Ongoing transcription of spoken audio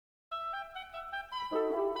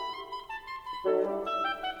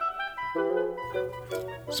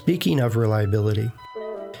Speaking of reliability,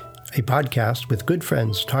 a podcast with good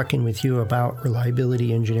friends talking with you about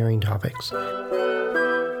reliability engineering topics.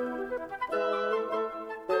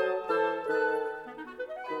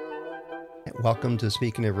 Welcome to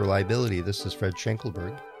Speaking of Reliability. This is Fred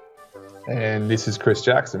Schenkelberg. And this is Chris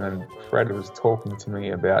Jackson. And Fred was talking to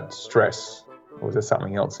me about stress. Or was there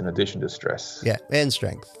something else in addition to stress? Yeah, and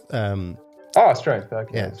strength. Strength.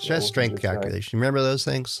 Okay. Yeah, stress, strength calculation. Remember those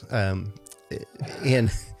things?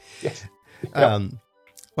 Yes. Well,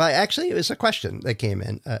 actually, it was a question that came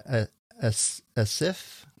in.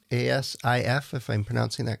 Asif, A-S-I-F, if I'm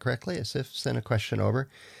pronouncing that correctly. Asif sent a question over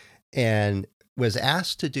and was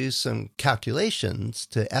asked to do some calculations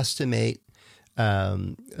to estimate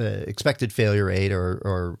expected failure rate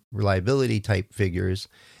or reliability type figures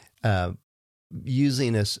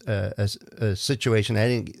using a situation.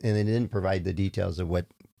 They didn't provide the details of what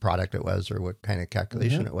product it was or what kind of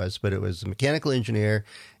calculation it was, but it was a mechanical engineer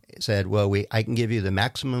said, well, I can give you the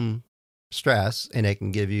maximum stress and I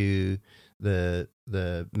can give you the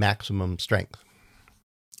maximum strength.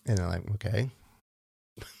 And I'm like, okay.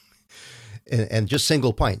 and just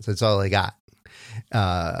single points. That's all I got.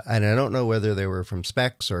 And I don't know whether they were from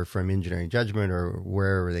specs or from engineering judgment or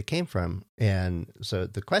wherever they came from. And so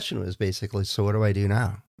the question was basically, so what do I do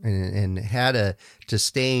now? And had a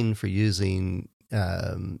disdain for using,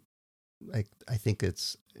 I think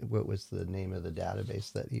it's, what was the name of the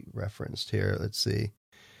database that he referenced here? Let's see.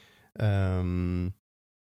 No,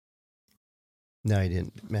 I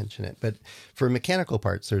didn't mention it. But for mechanical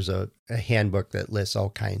parts, there's a handbook that lists all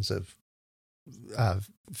kinds of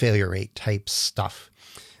failure rate type stuff,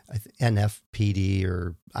 NFPD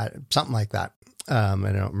or something like that. I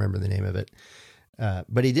don't remember the name of it.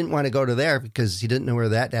 But he didn't want to go to there because he didn't know where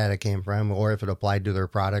that data came from or if it applied to their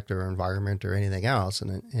product or environment or anything else.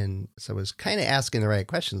 And so I was kind of asking the right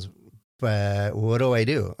questions, but what do I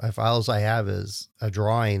do? If all I have is a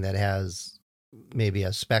drawing that has maybe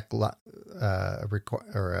a spec or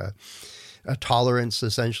a tolerance,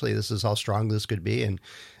 essentially, this is how strong this could be. And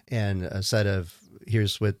a set of,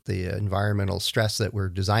 here's what the environmental stress that we're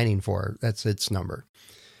designing for, that's its number.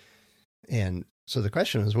 And so the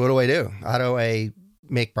question is, what do I do? How do I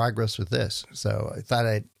make progress with this? So I thought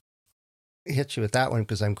I'd hit you with that one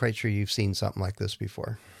because I'm quite sure you've seen something like this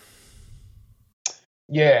before.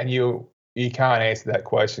 Yeah, and you can't answer that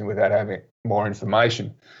question without having more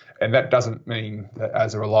information. And that doesn't mean that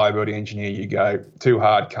as a reliability engineer, you go too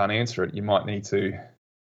hard, can't answer it. You might need to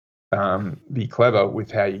be clever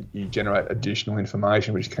with how you generate additional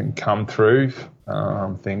information, which can come through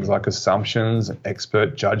things like assumptions and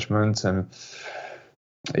expert judgments and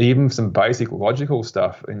even some basic logical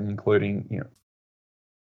stuff, including,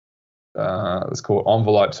 let's call it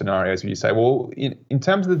envelope scenarios, where you say, well, in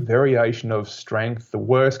terms of the variation of strength, the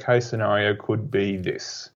worst case scenario could be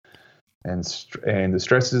this. And the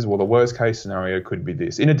stresses, well, the worst case scenario could be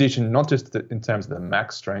this. In addition, not just in terms of the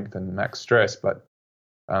max strength and max stress, but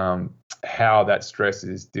how that stress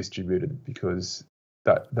is distributed, because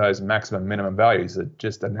those maximum minimum values are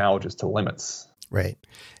just analogous to limits. Right.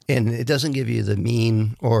 And it doesn't give you the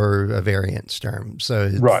mean or a variance term.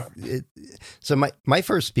 So right. So my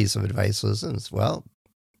first piece of advice was, well,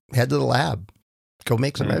 head to the lab, go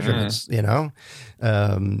make some measurements,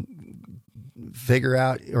 figure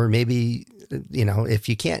out, or maybe, if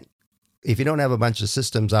you don't have a bunch of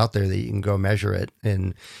systems out there that you can go measure it.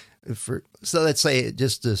 And so let's say,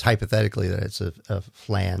 just as hypothetically, that it's a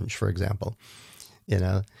flange, for example,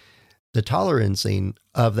 the tolerancing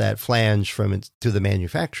of that flange to the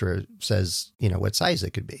manufacturer says, what size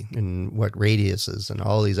it could be and what radiuses and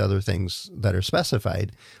all these other things that are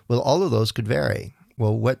specified. Well, all of those could vary.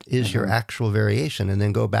 Well, what is your actual variation? And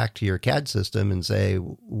then go back to your CAD system and say,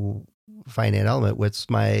 finite element, what's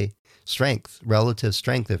my strength, relative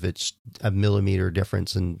strength, if it's a millimeter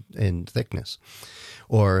difference in thickness?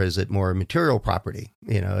 Or is it more material property?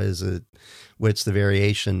 What's the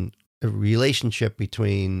variation, a relationship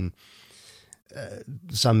between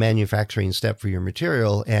some manufacturing step for your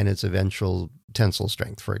material and its eventual tensile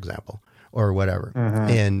strength, for example, or whatever.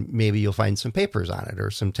 And maybe you'll find some papers on it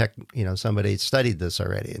or some somebody studied this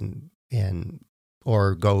already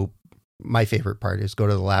or go, my favorite part is go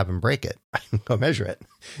to the lab and break it, go measure it.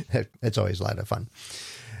 It's always a lot of fun.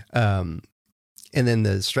 And then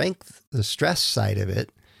the stress side of it,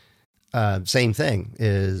 same thing,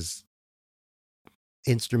 is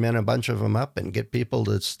instrument a bunch of them up and get people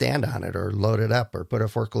to stand on it or load it up or put a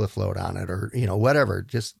forklift load on it or, whatever.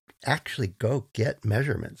 Just actually go get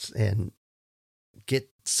measurements and get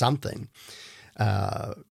something.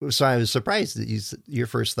 So I was surprised that your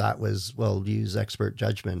first thought was, well, use expert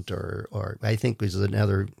judgment, or I think was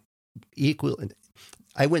another equal.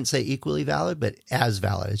 I wouldn't say equally valid, but as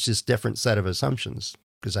valid. It's just different set of assumptions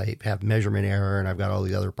because I have measurement error and I've got all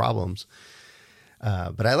these other problems.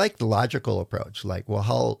 But I like the logical approach. Like, well,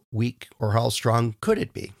 how weak or how strong could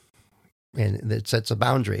it be? And it sets a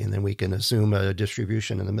boundary, and then we can assume a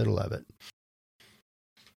distribution in the middle of it.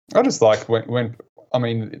 I just like when I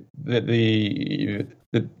mean the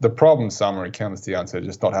problem summary comes down to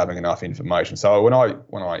just not having enough information. So when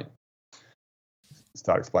I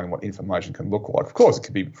start explaining what information can look like, of course it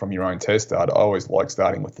could be from your own test data. I always like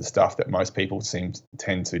starting with the stuff that most people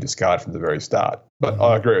tend to discard from the very start. But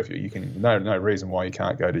I agree with you. You can no reason why you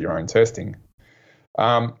can't go to your own testing.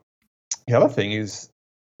 The other thing is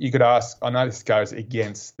you could ask. I know this goes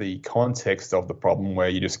against the context of the problem where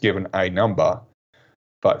you're just given a number.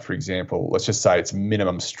 But for example, let's just say it's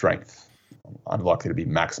minimum strength. Unlikely to be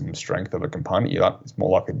maximum strength of a component. It's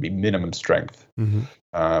more likely to be minimum strength. Mm-hmm.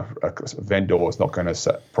 A vendor is not going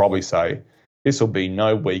to probably say this will be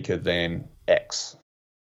no weaker than X.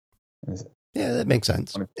 Yeah, that makes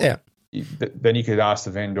sense. Yeah. Then you could ask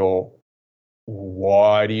the vendor,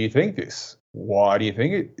 why do you think this? Why do you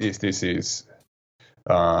think this is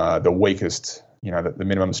the weakest? The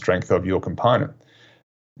minimum strength of your component.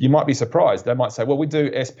 You might be surprised. They might say, well, we do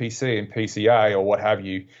SPC and PCA or what have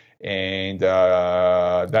you, and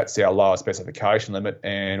that's our lower specification limit,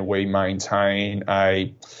 and we maintain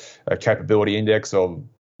a capability index of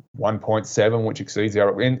 1.7, which exceeds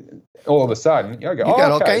our. And all of a sudden, you go,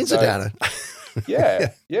 got all kinds of data.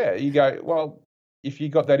 yeah. You go, well, if you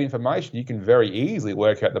got that information, you can very easily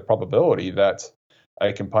work out the probability that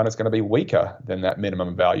a component's going to be weaker than that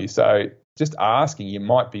minimum value. So just asking, you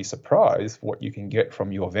might be surprised what you can get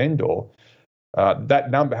from your vendor. That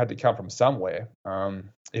number had to come from somewhere.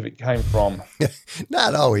 If it came from...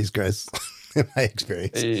 Not always, Chris, in my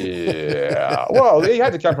experience. Yeah. Well, it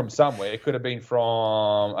had to come from somewhere. It could have been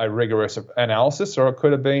from a rigorous analysis, or it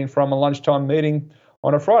could have been from a lunchtime meeting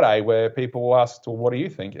on a Friday where people asked, well, what do you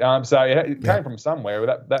think? So it came from somewhere.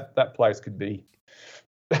 That place could be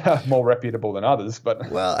more reputable than others. But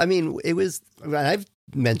well, I mean, it was... I've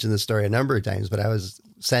mentioned this story a number of times, but I was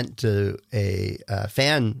sent to a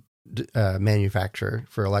fan manufacturer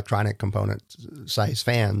for electronic component size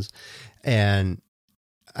fans, and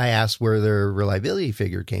I asked where their reliability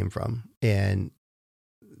figure came from, and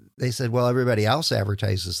they said, well, everybody else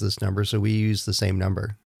advertises this number, so we use the same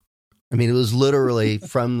number. I mean, it was literally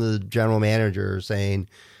from the general manager saying,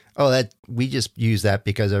 oh, that we just use that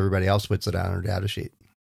because everybody else puts it on our data sheet.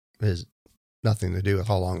 It has nothing to do with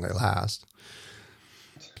how long they last.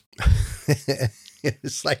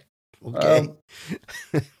 It's like, okay.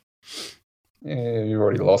 Yeah, you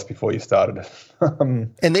already lost before you started.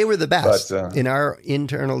 And they were the best in our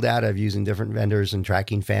internal data of using different vendors and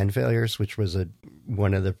tracking fan failures, which was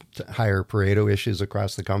one of the higher Pareto issues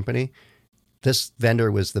across the company. This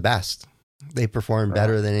vendor was the best. They performed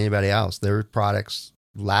better than anybody else. Their products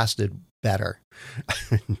lasted better,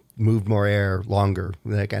 moved more air longer,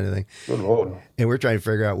 that kind of thing. Good Lord. And we're trying to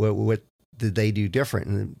figure out what did they do different.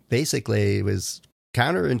 And basically it was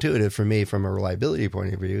counterintuitive for me from a reliability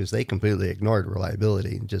point of view, is they completely ignored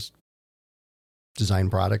reliability and just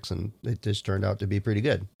designed products, and it just turned out to be pretty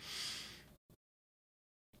good.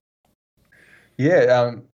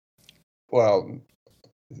 Yeah. Well,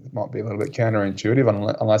 it might be a little bit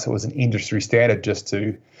counterintuitive unless it was an industry standard, just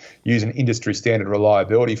to use an industry standard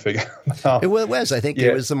reliability figure. It was. I think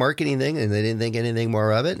it was the marketing thing, and they didn't think anything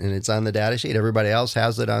more of it, and it's on the data sheet. Everybody else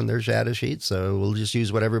has it on their data sheet, so we'll just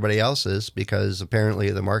use what everybody else is, because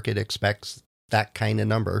apparently the market expects that kind of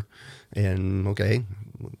number, and okay,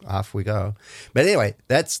 off we go. But anyway,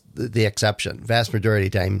 that's the exception. Vast majority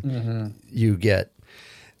of the time, you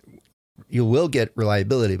will get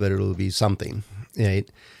reliability, but it'll be something.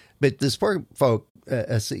 Right. But this poor folk,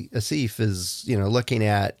 Asif, is, looking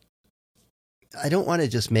at, I don't want to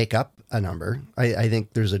just make up a number. I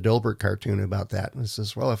think there's a Dilbert cartoon about that. It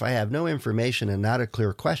says, well, if I have no information and not a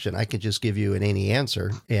clear question, I could just give you an any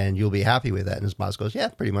answer and you'll be happy with that. And his boss goes, yeah,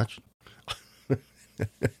 pretty much.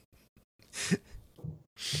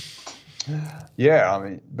 Yeah, I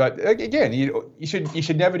mean, but again, you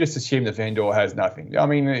should never just assume the vendor has nothing. I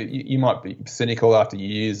mean, you might be cynical after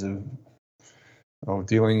years of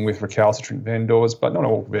dealing with recalcitrant vendors, but not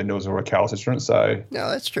all vendors are recalcitrant. So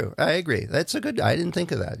no, that's true. I agree. That's a good. I didn't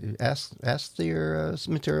think of that. Ask your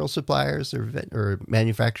material suppliers or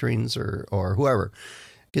manufacturings or whoever.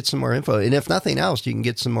 Get some more info, and if nothing else, you can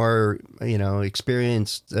get some more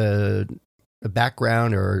experienced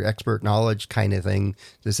background or expert knowledge kind of thing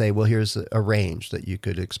to say, well, here's a range that you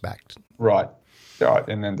could expect. Right. Right.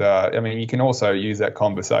 And then, I mean, you can also use that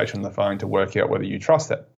conversation on the phone to work out whether you trust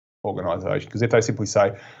that organization. Because if they simply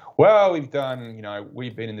say, well, we've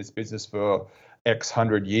been in this business for X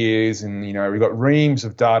hundred years and, we've got reams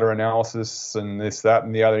of data analysis and this, that,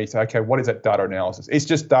 and the other. You say, okay, what is that data analysis? It's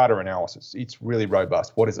just data analysis. It's really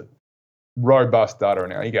robust. What is it? Robust data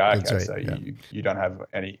analysis. You go, okay, right, so yeah. you don't have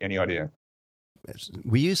any idea.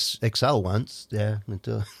 We used Excel once, yeah,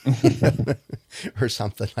 until or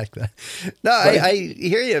something like that. No, right. I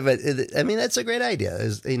hear you, but I mean that's a great idea.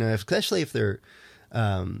 Is especially if they're,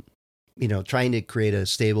 trying to create a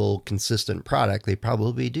stable, consistent product, they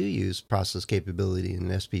probably do use process capability in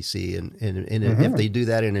SPC, and if they do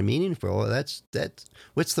that in a meaningful, that's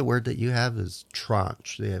what's the word that you have is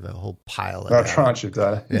tranche. They have a whole pile of tranche of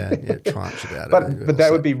data. Yeah, tranche of data. but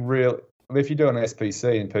that would be real. If you do an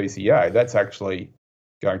SPC and PCA, that's actually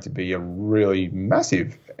going to be a really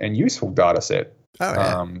massive and useful data set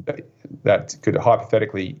that could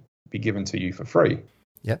hypothetically be given to you for free.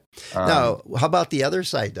 Yep. Now, how about the other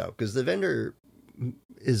side, though? Because the vendor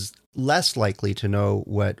is less likely to know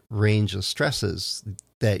what range of stresses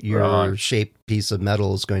that your shaped piece of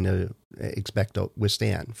metal is going to expect to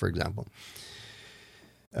withstand, for example.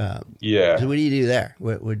 So what do you do there?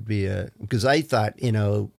 What would be because I thought,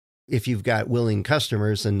 if you've got willing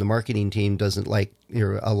customers and the marketing team doesn't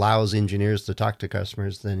allows engineers to talk to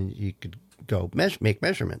customers, then you could go make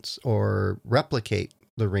measurements or replicate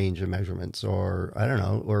the range of measurements, or I don't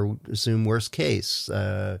know, or assume worst case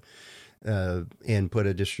and put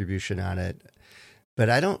a distribution on it. But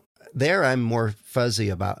I'm more fuzzy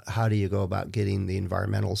about how do you go about getting the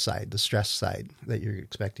environmental side, the stress side that you're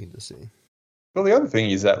expecting to see. Well, the other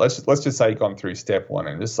thing is that let's just say you've gone through step one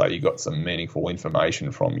and just say you got some meaningful information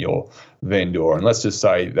from your vendor. And let's just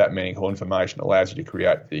say that meaningful information allows you to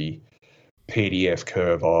create the PDF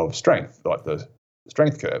curve of strength, like the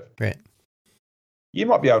strength curve. Right. You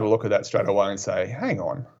might be able to look at that straight away and say, hang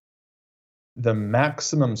on, the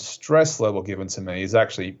maximum stress level given to me is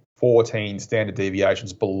actually 14 standard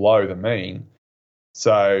deviations below the mean.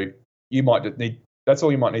 So you might need... That's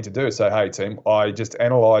all you might need to do is say, hey, team, I just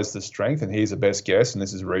analysed the strength and here's the best guess and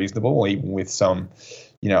this is reasonable, even with some,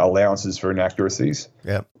 allowances for inaccuracies.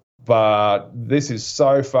 Yeah. But this is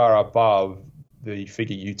so far above the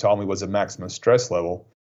figure you told me was a maximum stress level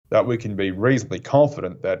that we can be reasonably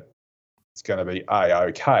confident that it's going to be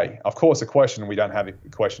A-OK. Of course, the question, we don't have a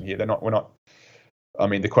question here.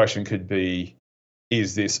 The question could be,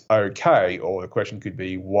 is this okay? Or the question could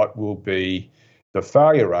be, what will be the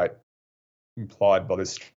failure rate implied by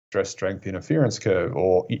this stress strength interference curve,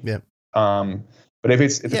 or but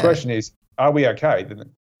if the question is, are we okay, then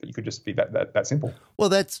you could just be that simple.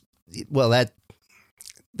 That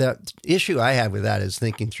issue I have with that is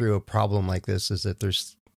thinking through a problem like this is that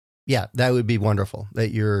that would be wonderful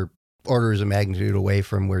that you're orders of magnitude away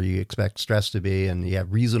from where you expect stress to be, and you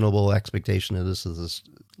have reasonable expectation of this is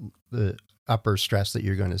the upper stress that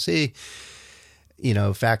you're going to see.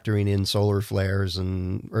 Factoring in solar flares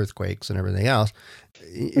and earthquakes and everything else,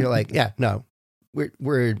 you're like,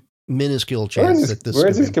 we're minuscule chance that this. Where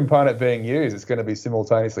is this component being used? It's going to be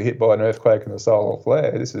simultaneously hit by an earthquake and a solar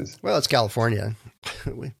flare. It's California.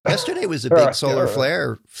 Yesterday was a big solar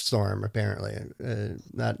flare storm. Apparently,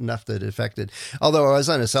 not enough that it affected. Although I was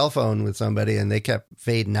on a cell phone with somebody and they kept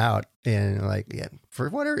fading out, and for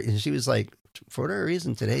whatever, and she was like, for whatever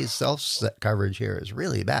reason, today's cell coverage here is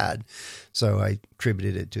really bad. So I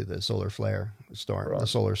attributed it to the solar flare storm, the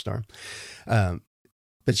solar storm.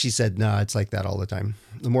 But she said, no, it's like that all the time.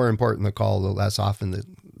 The more important the call, the less often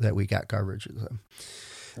that we got coverage.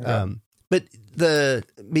 So. But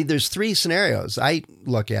there's three scenarios. I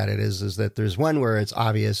look at it is that there's one where it's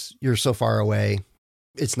obvious you're so far away,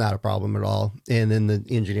 it's not a problem at all. And then the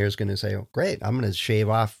engineer is going to say, oh, great, I'm going to shave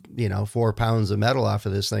off, 4 pounds of metal off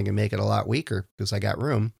of this thing and make it a lot weaker because I got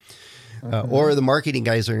room. Or the marketing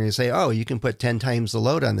guys are going to say, oh, you can put 10 times the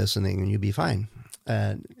load on this thing and you'll be fine.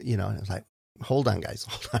 And, it's like, hold on, guys,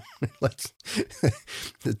 hold on.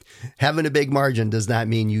 Having a big margin does not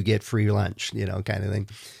mean you get free lunch, kind of thing.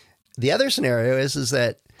 The other scenario is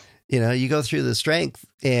that, you go through the strength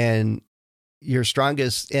and your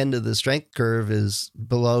strongest end of the strength curve is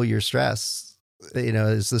below your stress,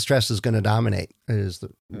 is the stress is going to dominate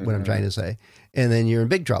what I'm trying to say. And then you're in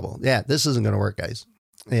big trouble. Yeah, this isn't going to work, guys.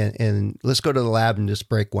 And let's go to the lab and just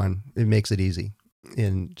break one. It makes it easy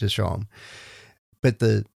and just show them. But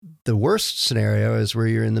the worst scenario is where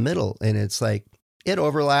you're in the middle and it's like, it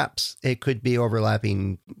overlaps. It could be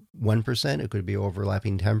overlapping 1%. It could be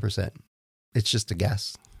overlapping 10%. It's just a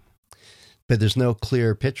guess. But there's no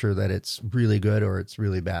clear picture that it's really good or it's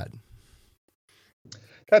really bad.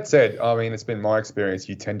 That said, it's been my experience,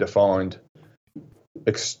 you tend to find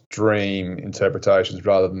extreme interpretations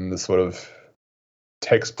rather than the sort of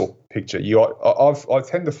textbook picture. I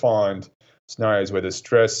tend to find scenarios where the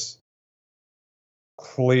stress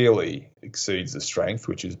clearly exceeds the strength,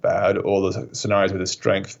 which is bad, or the scenarios where the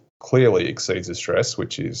strength clearly exceeds the stress,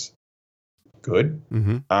 which is good.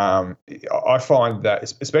 Mm-hmm. I find that,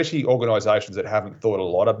 especially organisations that haven't thought a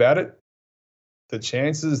lot about it, the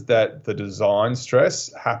chances that the design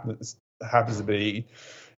stress happens to be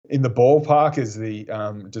in the ballpark as the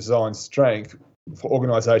design strength for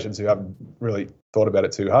organisations who haven't really thought about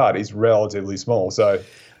it too hard is relatively small. So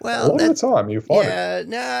a lot of the time you find it.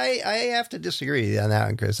 No, I have to disagree on that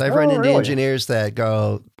one, Chris. I've run into engineers that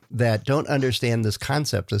don't understand this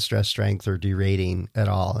concept of stress strength or derating at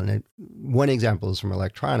all. And one example is from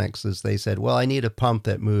electronics is they said, well, I need a pump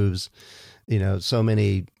that moves,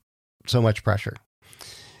 so much pressure.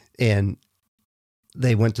 And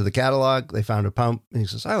they went to the catalog, they found a pump, and he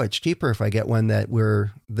says, oh, it's cheaper if I get one that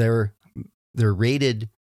their rated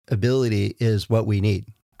ability is what we need.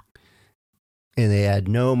 And they had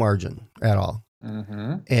no margin at all.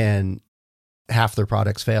 Mm-hmm. And half their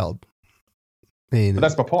products failed. But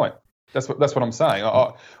that's my point. That's what I'm saying.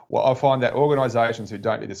 I find that organisations who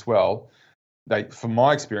don't do this well, from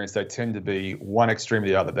my experience, they tend to be one extreme or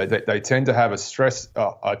the other. They tend to have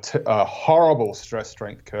a horrible stress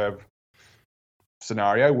strength curve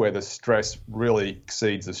scenario where the stress really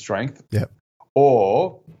exceeds the strength. Yep.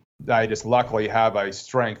 Or they just luckily have a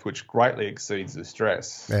strength which greatly exceeds the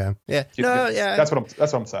stress. Yeah. Yeah. That's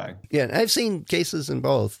what I'm saying. Yeah. I've seen cases in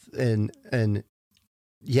both, and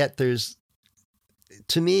yet to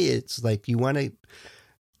me, it's like you want to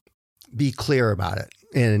be clear about it,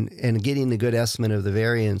 and getting a good estimate of the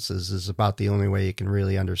variances is about the only way you can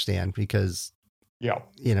really understand, because,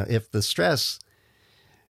 if the stress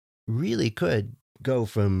really could go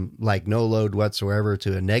from like no load whatsoever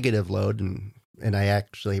to a negative load, and I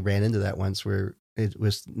actually ran into that once where it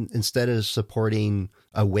was, instead of supporting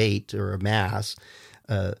a weight or a mass,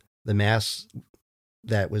 the mass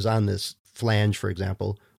that was on this flange, for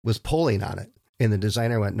example, was pulling on it. And the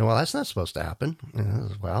designer went, no, well, that's not supposed to happen. And I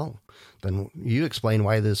was, well, then you explain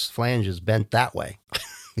why this flange is bent that way.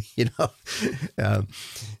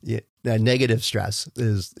 Negative stress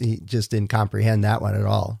he just didn't comprehend that one at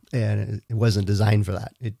all. And it wasn't designed for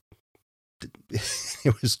that. It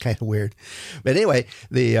was kind of weird. But anyway,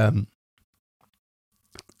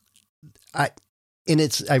 I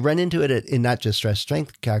run into it in not just stress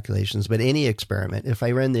strength calculations, but any experiment. If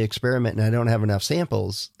I run the experiment and I don't have enough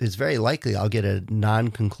samples, it's very likely I'll get a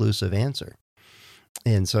non-conclusive answer.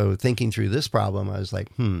 And so thinking through this problem, I was like,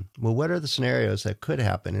 well, what are the scenarios that could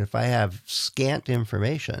happen? And if I have scant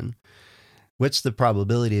information, what's the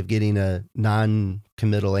probability of getting a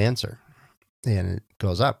non-committal answer? And it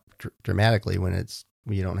goes up dramatically when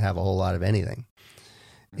you don't have a whole lot of anything.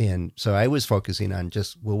 And so I was focusing on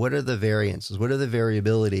just, well, what are the variances? What are the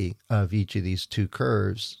variability of each of these two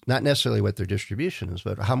curves? Not necessarily what their distribution is,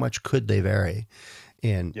 but how much could they vary?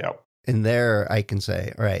 And in there, I can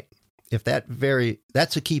say, all right, if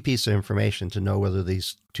that's a key piece of information to know whether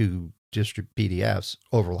these two PDFs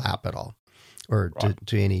overlap at all, or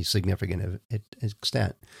to any significant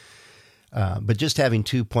extent. But just having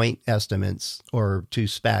 2 point estimates or 2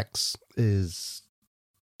 specs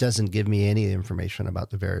doesn't give me any information about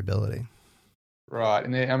the variability. Right.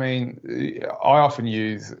 And I often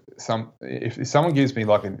use if someone gives me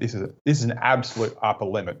like this is an absolute upper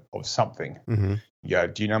limit of something. Mm-hmm. You go,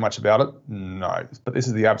 do you know much about it? No, but this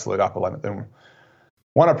is the absolute upper limit. Then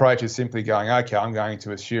one approach is simply going, okay, I'm going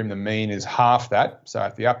to assume the mean is half that. So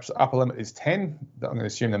if the upper limit is 10, I'm going to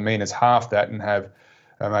assume the mean is half that, and have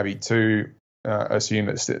maybe assume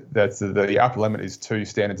that the upper limit is 2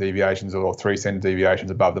 standard deviations or 3 standard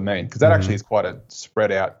deviations above the mean, because that actually is quite a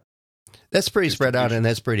spread out. That's pretty spread out, and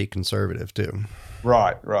that's pretty conservative too.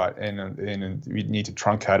 Right. And we need to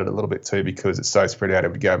truncate it a little bit too, because it's so spread out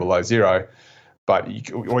it would go below zero. But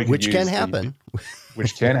which can happen.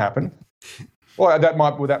 Which can happen. Well, that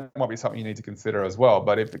might be something you need to consider as well.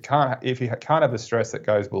 But if you can't have the stress that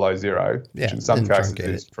goes below zero, which in some cases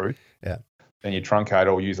is true, then you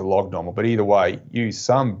truncate or use a log normal. But either way, use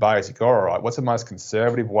some basic. All right, what's the most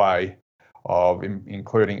conservative way of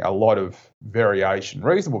including a lot of variation,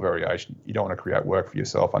 reasonable variation? You don't want to create work for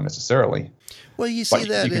yourself unnecessarily. Well, you see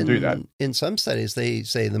that you can do that. In some studies. They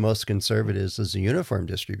say the most conservative is a uniform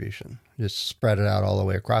distribution. Just spread it out all the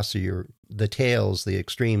way across, so the tails, the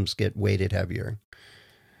extremes get weighted heavier.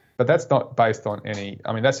 But that's not based on any.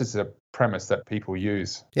 That's just a premise that people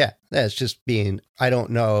use. Yeah, that's just I don't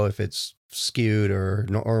know if it's skewed or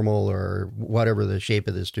normal or whatever the shape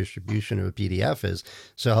of this distribution of a PDF is.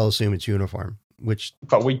 So I'll assume it's uniform,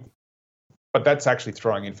 But that's actually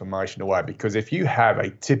throwing information away, because if you have a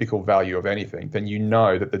typical value of anything, then you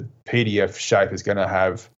know that the PDF shape is going to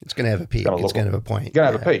have... It's going to have a peak. It's going to have a point. It's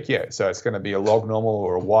going to have a peak, yeah. So it's going to be a log normal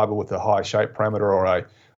or a Weibull with a high shape parameter or a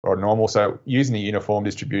normal. So using the uniform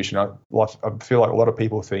distribution, I feel like a lot of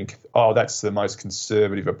people think, oh, that's the most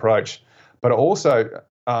conservative approach. But also,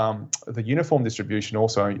 the uniform distribution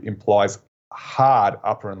also implies hard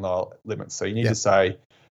upper and lower limits. So you need to say,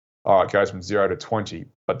 it goes from 0 to 20,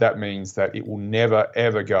 but that means that it will never,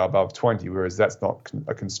 ever go above 20, whereas that's not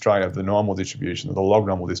a constraint of the normal distribution or the log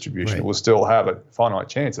normal distribution. It will still have a finite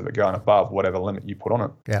chance of it going above whatever limit you put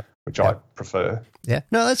on it, which I prefer. Yeah,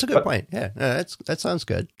 no, that's a good point. Yeah, no, that sounds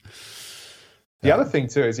good. The other thing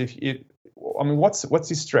too is what's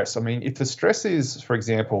the stress? I mean, if the stress is, for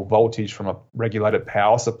example, voltage from a regulated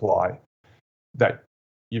power supply that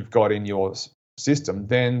you've got in your system,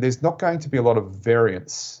 then there's not going to be a lot of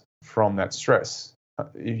variance from that stress.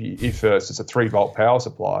 If it's just a 3-volt power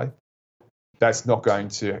supply, that's not going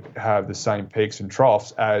to have the same peaks and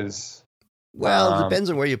troughs as... Well, it depends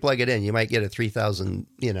on where you plug it in. You might get a 3,000,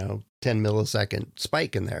 10 millisecond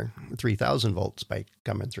spike in there, 3,000 volt spike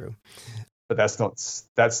coming through. But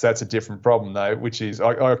that's a different problem though, which is,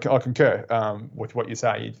 I concur with what you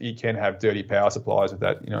say. You can have dirty power supplies with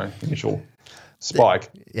that, initial spike.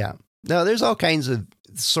 Yeah. No, there's all kinds of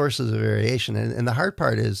sources of variation. And the hard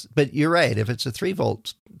part is, but you're right, if it's a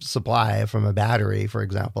 3-volt supply from a battery, for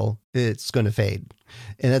example, it's going to fade.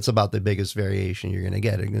 And that's about the biggest variation you're going to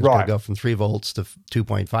get. It's going to go from 3 volts to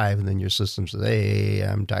 2.5, and then your system says, hey,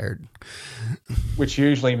 I'm tired. Which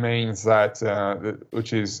usually means that,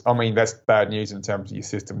 that's bad news in terms of your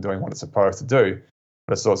system doing what it's supposed to do,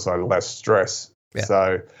 but it's also less stress. Yeah.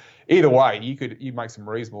 So either way, you make some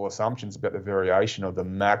reasonable assumptions about the variation of the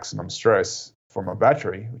maximum stress from a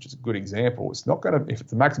battery, which is a good example. It's not going to, if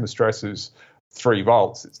the maximum stress is 3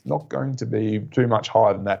 volts, it's not going to be too much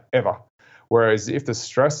higher than that ever. Whereas if the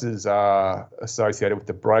stresses are associated with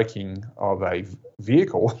the braking of a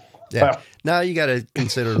vehicle, now you got to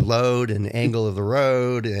consider load and angle of the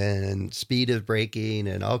road and speed of braking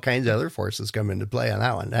and all kinds of other forces come into play on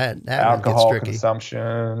that one. That alcohol one gets tricky.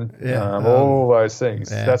 Consumption, all those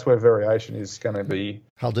things. Yeah. That's where variation is going to be.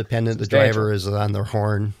 How dependent the driver is on the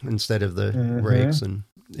horn instead of the brakes, and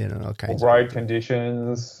all kinds. Road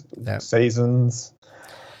conditions, seasons.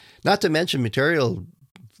 Not to mention material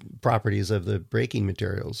properties of the braking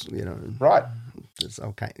materials. Right. It's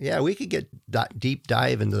okay. Yeah, we could get deep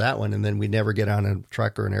dive into that one, and then we'd never get on a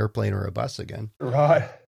truck or an airplane or a bus again. Right.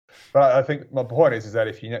 But I think my point is that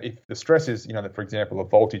if the stress is, for example, a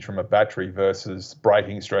voltage from a battery versus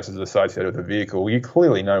braking stresses associated with the vehicle, you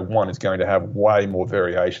clearly know one is going to have way more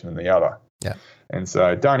variation than the other. Yeah. And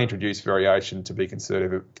so don't introduce variation to be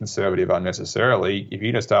conservative unnecessarily. If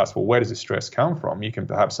you just ask, well, where does the stress come from? You can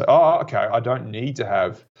perhaps say, okay, I don't need to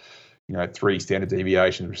have 3 standard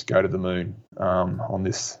deviations which go to the moon on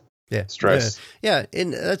this stress. Yeah,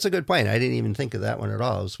 and that's a good point. I didn't even think of that one at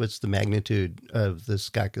all. What's the magnitude of this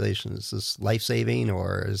calculation? Is this life-saving,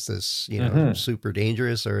 or is this super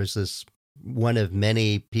dangerous, or is this one of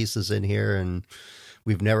many pieces in here and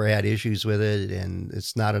we've never had issues with it, and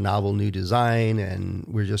it's not a novel new design, and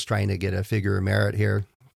we're just trying to get a figure of merit here,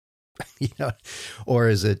 or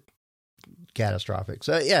is it catastrophic?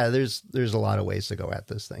 So yeah, there's a lot of ways to go at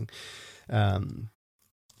this thing.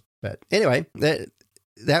 But anyway,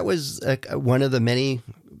 that was one of the many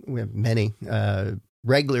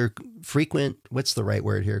regular, frequent, what's the right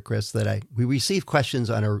word here, Chris, we receive questions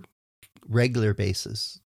on a regular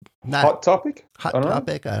basis. Not hot topic? I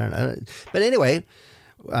don't know. But anyway,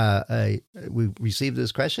 we received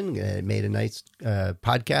this question, made a nice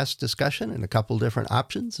podcast discussion and a couple different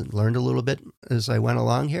options, and learned a little bit as I went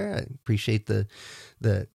along here. I appreciate the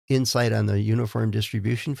insight on the uniform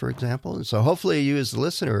distribution, for example. And so hopefully you as the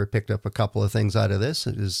listener picked up a couple of things out of this.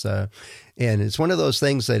 It is, and it's one of those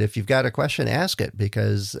things that if you've got a question, ask it,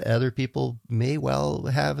 because other people may well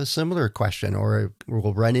have a similar question or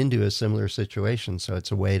will run into a similar situation. So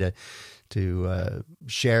it's a way to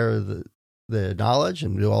share the knowledge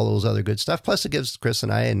and do all those other good stuff. Plus it gives Chris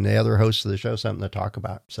and I and the other hosts of the show something to talk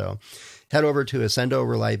about. So head over to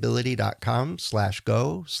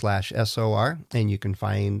accendoreliability.com/go/SOR, and you can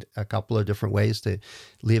find a couple of different ways to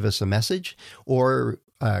leave us a message, or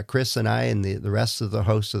Chris and I and the rest of the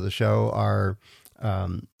hosts of the show are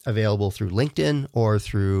available through LinkedIn or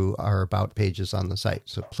through our about pages on the site.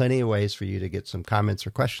 So plenty of ways for you to get some comments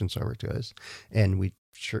or questions over to us. And we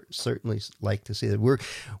certainly like to see that. We're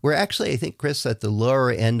actually, I think, Chris, at the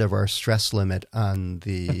lower end of our stress limit on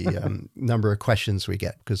the number of questions we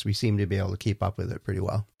get, because we seem to be able to keep up with it pretty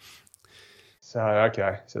well. So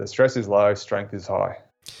the stress is low, strength is high.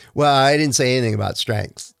 Well, I didn't say anything about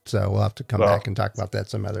strengths, so we'll have to come back and talk about that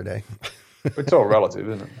some other day. It's all relative,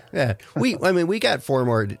 isn't it? Yeah. We got 4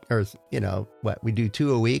 more, or, we do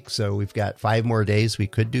 2 a week. So we've got 5 more days we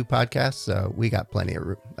could do podcasts. So we got plenty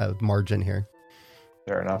of margin here.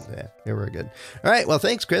 Fair enough. Yeah, we're good. All right. Well,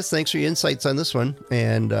 thanks, Chris. Thanks for your insights on this one.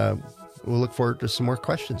 And we'll look forward to some more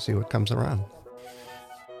questions, see what comes around.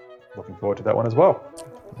 Looking forward to that one as well.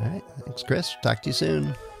 All right. Thanks, Chris. Talk to you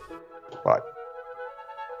soon. Bye.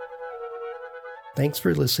 Thanks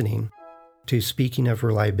for listening to Speaking of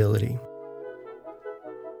Reliability.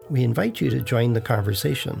 We invite you to join the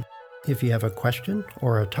conversation. If you have a question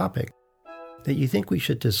or a topic that you think we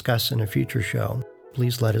should discuss in a future show,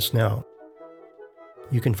 please let us know.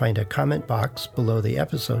 You can find a comment box below the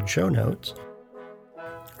episode show notes,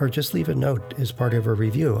 or just leave a note as part of a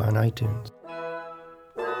review on iTunes.